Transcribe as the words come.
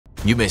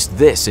You missed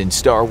this in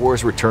Star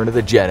Wars Return of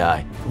the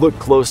Jedi. Look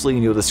closely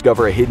and you'll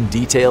discover a hidden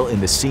detail in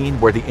the scene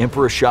where the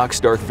Emperor shocks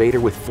Darth Vader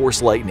with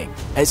Force lightning.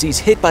 As he's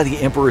hit by the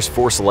Emperor's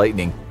Force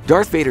lightning,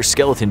 Darth Vader's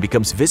skeleton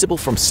becomes visible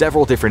from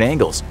several different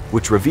angles,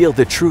 which reveal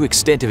the true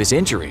extent of his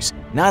injuries.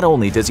 Not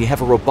only does he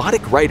have a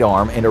robotic right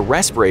arm and a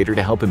respirator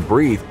to help him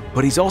breathe,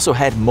 but he's also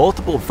had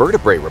multiple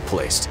vertebrae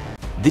replaced.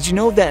 Did you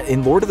know that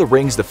in Lord of the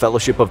Rings: The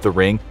Fellowship of the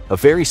Ring, a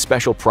very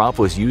special prop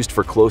was used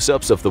for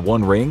close-ups of the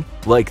One Ring,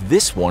 like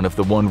this one of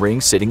the One Ring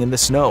sitting in the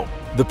snow?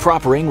 The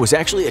prop ring was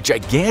actually a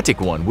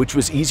gigantic one, which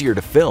was easier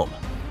to film.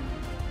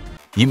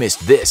 You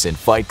missed this in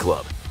Fight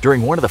Club.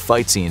 During one of the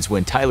fight scenes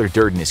when Tyler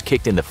Durden is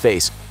kicked in the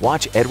face,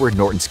 watch Edward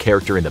Norton's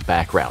character in the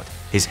background.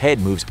 His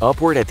head moves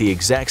upward at the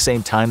exact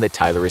same time that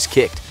Tyler is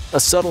kicked, a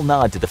subtle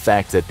nod to the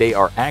fact that they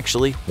are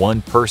actually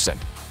one person.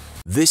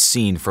 This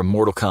scene from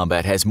Mortal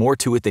Kombat has more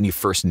to it than you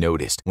first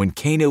noticed. When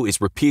Kano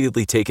is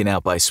repeatedly taken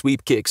out by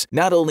sweep kicks,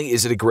 not only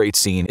is it a great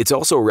scene, it's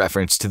also a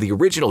reference to the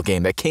original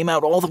game that came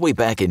out all the way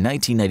back in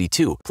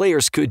 1992.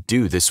 Players could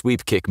do the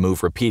sweep kick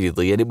move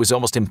repeatedly and it was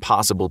almost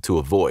impossible to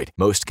avoid.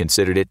 Most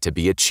considered it to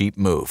be a cheap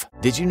move.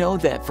 Did you know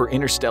that for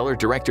Interstellar,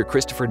 director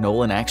Christopher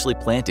Nolan actually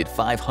planted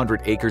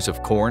 500 acres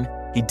of corn?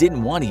 He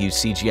didn't want to use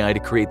CGI to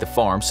create the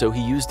farm, so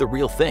he used the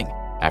real thing.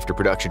 After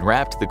production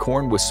wrapped, the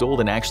corn was sold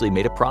and actually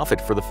made a profit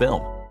for the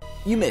film.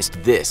 You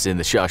missed this in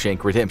The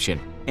Shawshank Redemption.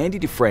 Andy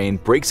Dufresne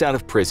breaks out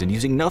of prison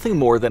using nothing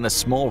more than a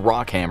small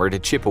rock hammer to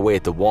chip away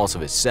at the walls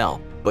of his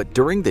cell. But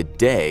during the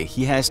day,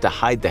 he has to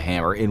hide the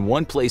hammer in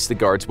one place the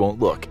guards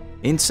won't look,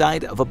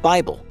 inside of a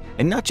Bible.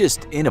 And not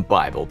just in a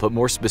Bible, but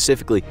more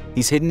specifically,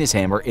 he's hidden his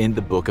hammer in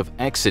the book of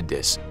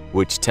Exodus,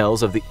 which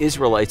tells of the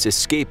Israelites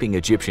escaping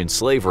Egyptian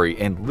slavery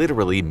and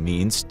literally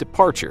means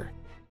departure.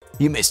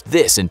 You missed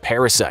this in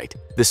Parasite.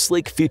 The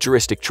sleek,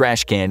 futuristic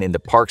trash can in the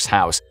Park's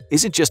house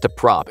isn't just a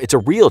prop, it's a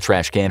real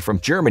trash can from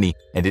Germany,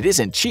 and it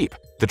isn't cheap.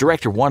 The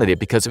director wanted it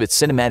because of its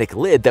cinematic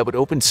lid that would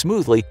open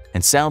smoothly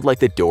and sound like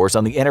the doors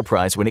on the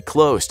Enterprise when it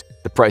closed.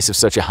 The price of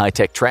such a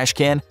high-tech trash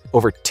can?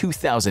 Over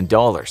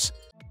 $2,000.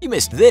 You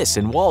missed this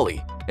in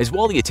WALL-E. As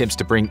WALL-E attempts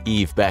to bring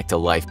Eve back to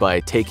life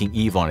by taking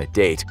Eve on a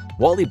date,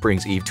 WALL-E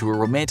brings Eve to a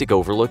romantic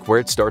overlook where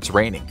it starts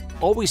raining.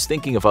 Always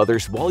thinking of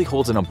others, WALL-E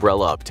holds an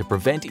umbrella up to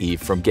prevent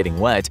Eve from getting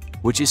wet,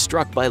 which is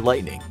struck by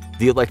lightning.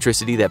 The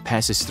electricity that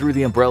passes through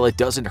the umbrella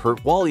doesn't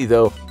hurt WALL-E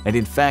though, and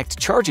in fact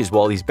charges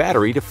WALL-E's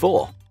battery to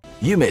full.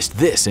 You missed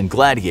this in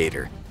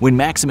Gladiator. When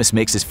Maximus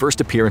makes his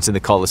first appearance in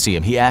the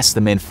Colosseum, he asks the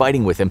men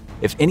fighting with him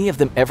if any of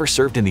them ever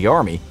served in the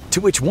army,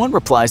 to which one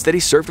replies that he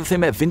served with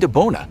him at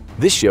Vindobona.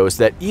 This shows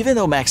that even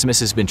though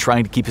Maximus has been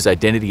trying to keep his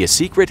identity a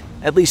secret,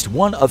 at least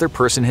one other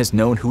person has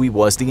known who he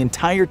was the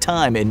entire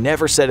time and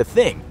never said a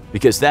thing,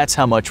 because that's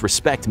how much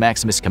respect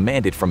Maximus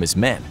commanded from his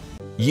men.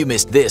 You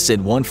missed this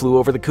in One Flew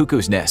Over the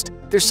Cuckoo's Nest.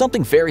 There's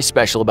something very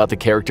special about the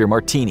character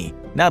Martini.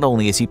 Not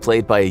only is he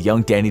played by a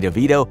young Danny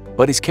DeVito,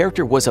 but his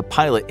character was a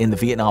pilot in the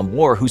Vietnam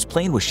War whose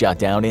plane was shot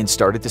down and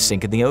started to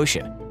sink in the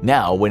ocean.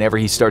 Now, whenever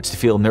he starts to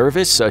feel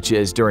nervous, such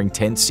as during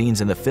tense scenes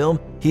in the film,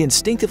 he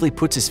instinctively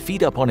puts his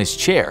feet up on his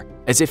chair,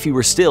 as if he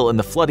were still in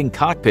the flooding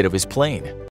cockpit of his plane.